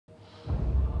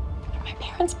My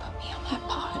parents put me on that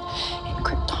pod in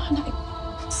Krypton.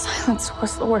 Silence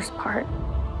was the worst part.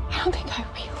 I don't think I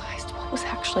realized what was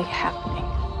actually happening.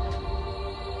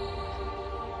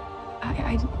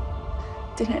 I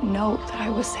didn't know that I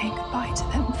was saying goodbye to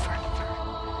them forever.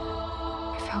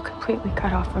 I felt completely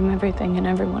cut off from everything and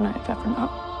everyone I've ever known.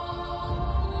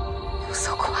 It was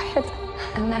so quiet.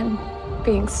 And then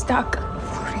being stuck,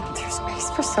 floating through space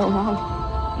for so long,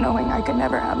 knowing I could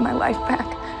never have my life back.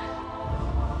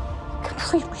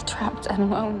 Completely trapped and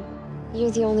alone.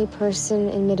 You're the only person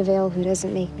in Midvale who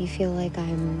doesn't make me feel like I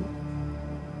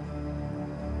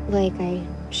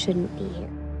shouldn't be here.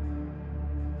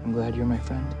 I'm glad you're my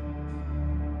friend.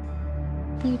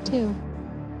 You too.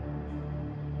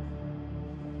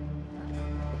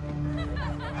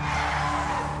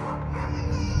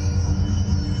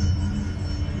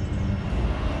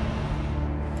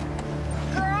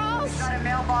 Girls! Got a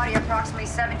male body approximately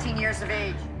 17 years of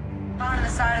age. Found on the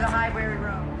side of the highway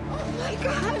road. Oh my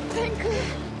God, thank you.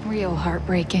 Real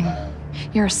heartbreaking.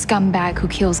 You're a scumbag who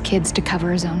kills kids to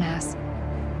cover his own ass.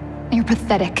 You're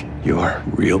pathetic. You're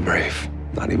real brave.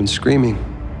 Not even screaming.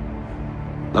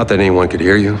 Not that anyone could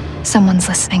hear you. Someone's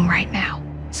listening right now.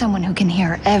 Someone who can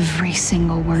hear every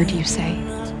single word you say.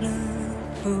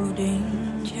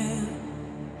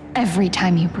 Every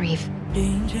time you breathe.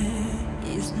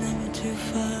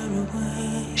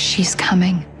 She's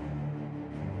coming.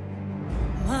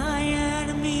 My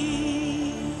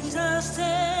enemies are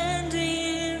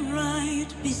standing right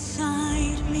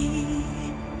beside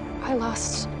me. I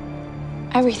lost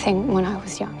everything when I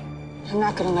was young. I'm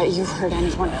not gonna let you hurt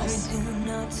anyone else.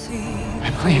 I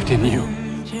believed in you.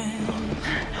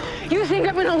 You think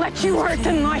I'm gonna let you hurt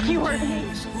them like you hurt me?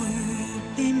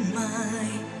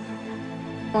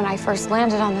 When I first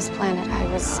landed on this planet, I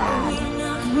was sad.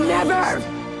 Never!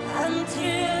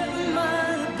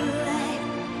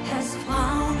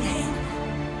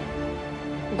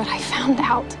 But I found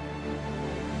out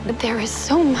that there is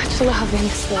so much love in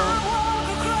this world.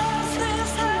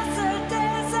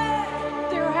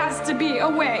 There has to be a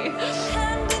way.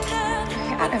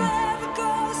 Adam.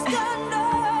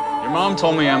 Your mom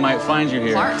told me I might find you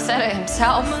here. Clark said it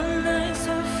himself.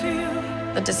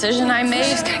 The decision I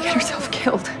made is gonna get herself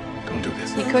killed. Don't do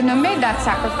this. He couldn't have made that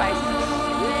sacrifice.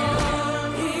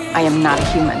 I am not a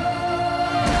human.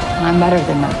 And I'm better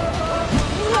than that.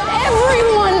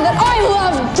 Everyone that I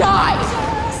love died!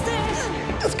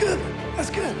 That's good.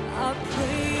 That's good.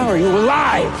 How are you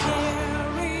alive?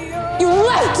 You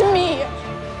left me!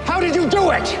 How did you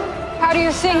do it? How do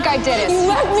you think I did it? You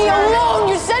left me alone!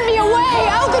 You sent me away!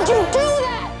 How could you do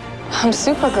that? I'm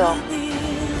Supergirl.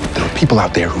 There are people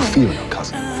out there who fear your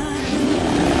cousin.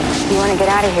 If you want to get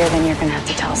out of here, then you're going to have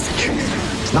to tell us the truth.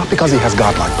 It's not because he has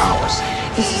godlike powers.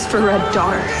 This is for Red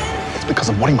Daughter. It's because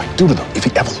of what he might do to them if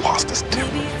he ever lost his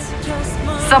temper.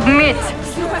 Submit!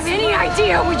 You have any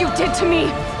idea what you did to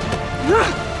me?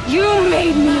 You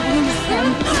made me lose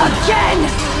them again!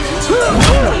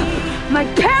 My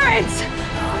parents!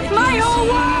 My whole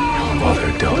world!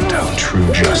 Mother dealt down true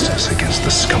justice against the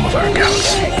scum of our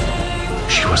galaxy.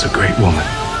 She was a great woman.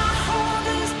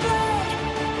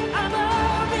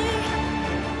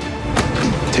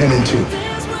 10 and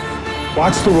 2.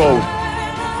 Watch the road.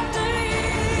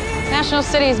 National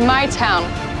City is my town.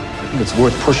 I think it's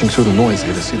worth pushing through the noise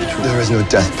here to see the truth. There is no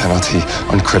death penalty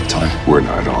on Krypton. We're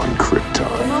not on The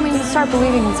Krypton. moment you start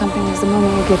believing in something is the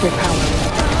moment you give your power.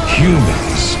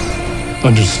 Humans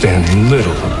understand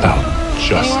little about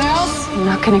justice. Anyone else? I'm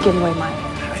not gonna give away mine.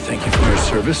 I thank you for your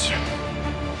service.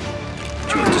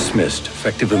 You are dismissed,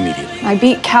 effective immediately. I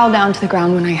beat Cal down to the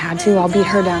ground when I had to. I'll beat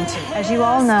her down too. As you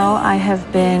all know, I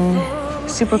have been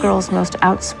Supergirl's most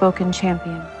outspoken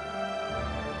champion.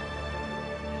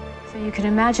 So you can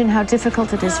imagine how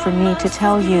difficult it is for me to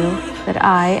tell you that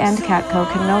I and Catco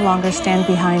can no longer stand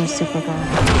behind Supergirl.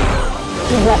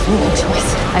 You left me no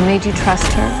choice. I made you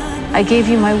trust her. I gave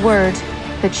you my word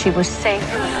that she was safe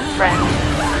with her friend.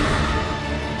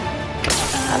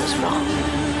 I was wrong.